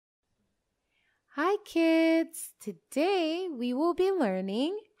Hi kids! Today we will be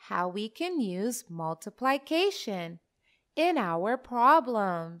learning how we can use multiplication in our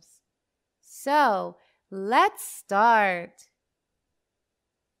problems. So, let's start.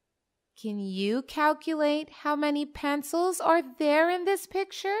 Can you calculate how many pencils are there in this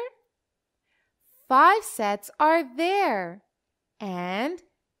picture? 5 sets are there, and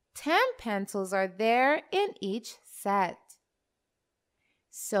 10 pencils are there in each set.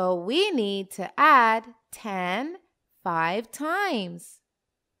 So we need to add 10 5 times.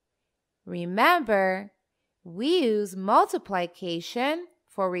 Remember, we use multiplication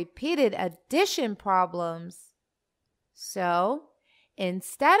for repeated addition problems. So,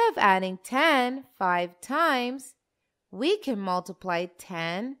 instead of adding 10 5 times, we can multiply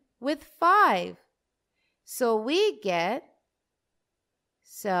 10 with 5. So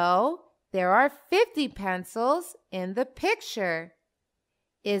there are 50 pencils in the picture.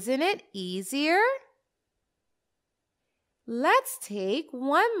 Isn't it easier? Let's take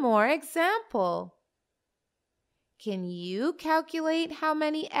one more example. Can you calculate how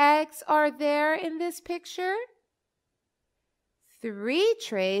many eggs are there in this picture? 3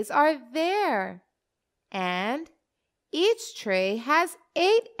 trays are there, and each tray has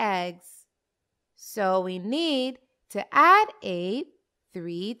 8 eggs. So we need to add 8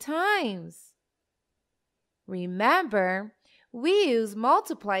 3 times. Remember, we use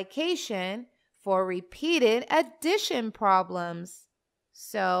multiplication for repeated addition problems.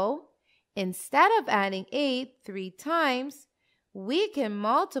 So, instead of adding 8 3 times, we can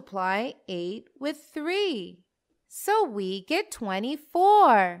multiply 8 with 3. So we get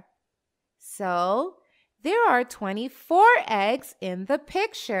 24. So, there are 24 eggs in the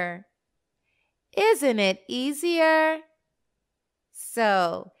picture. Isn't it easier?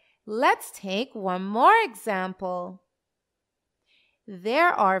 So, let's take one more example. There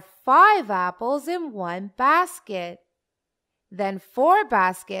are 5 apples in one basket. Then 4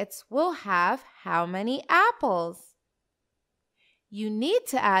 baskets will have how many apples? You need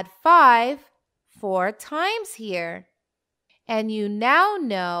to add 5 4 times here. And you now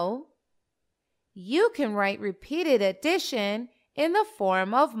know you can write repeated addition in the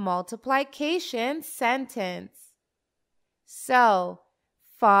form of multiplication sentence. So,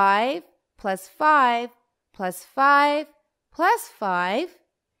 5 plus 5 plus 5 plus 5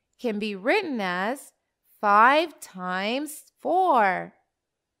 can be written as 5 times 4.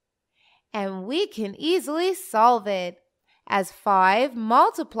 And we can easily solve it, as 5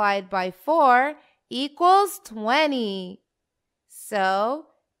 multiplied by 4 equals 20. So,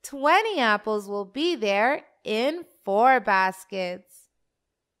 20 apples will be there in 4 baskets.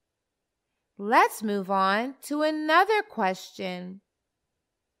 Let's move on to another question.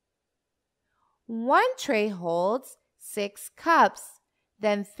 1 tray holds 6 cups.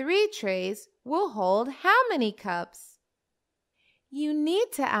 Then 3 trays will hold how many cups? You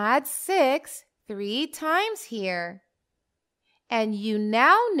need to add 6 3 times here. And you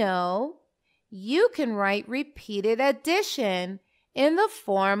now know you can write repeated addition in the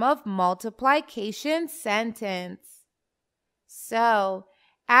form of multiplication sentence. So,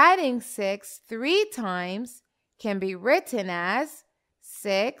 adding 6 3 times can be written as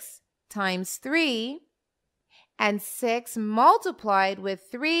 6 times 3, and 6 multiplied with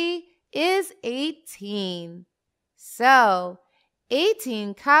 3 is 18. So,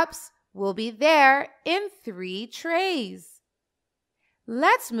 18 cups will be there in 3 trays.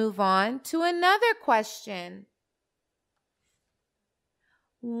 Let's move on to another question.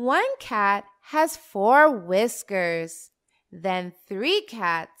 1 cat has 4 whiskers. Then 3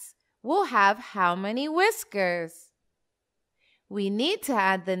 cats will have how many whiskers? We need to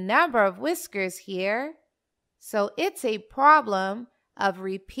add the number of whiskers here. So it's a problem of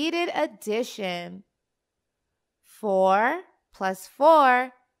repeated addition. 4 plus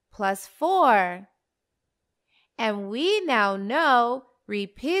 4 plus 4. And we now know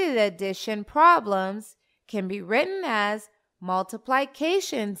repeated addition problems can be written as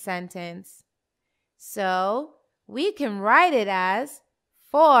multiplication sentence. So we can write it as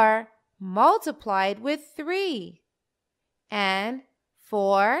 4 multiplied with 3. And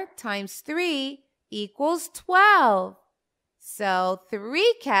 4 times 3 equals 12. So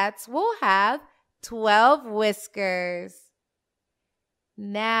 3 cats will have 12 whiskers.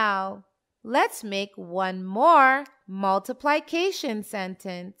 Now, let's make one more multiplication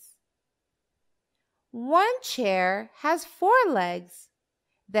sentence. 1 chair has 4 legs.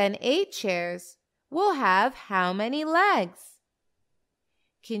 Then 8 chairs will have how many legs?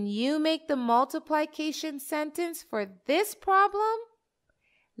 Can you make the multiplication sentence for this problem?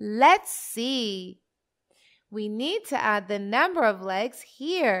 Let's see. We need to add the number of legs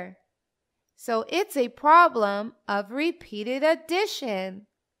here. So it's a problem of repeated addition.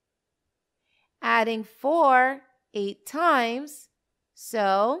 Adding 4 8 times,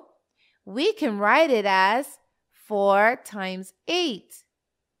 so we can write it as 4 times 8.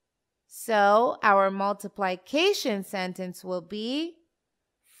 So our multiplication sentence will be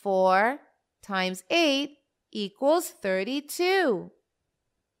 4 times 8 equals 32.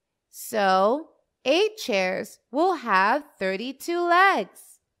 So 8 chairs will have 32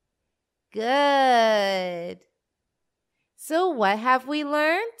 legs. Good. So what have we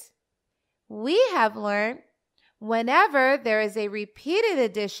learned? We have learned whenever there is a repeated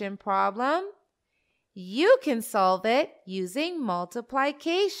addition problem, you can solve it using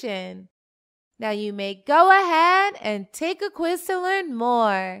multiplication. Now you may go ahead and take a quiz to learn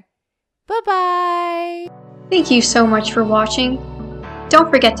more. Bye-bye. Thank you so much for watching. Don't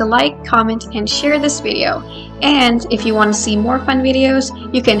forget to like, comment, and share this video. And if you want to see more fun videos,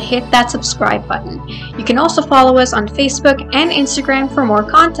 you can hit that subscribe button. You can also follow us on Facebook and Instagram for more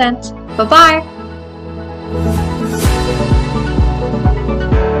content. Bye-bye!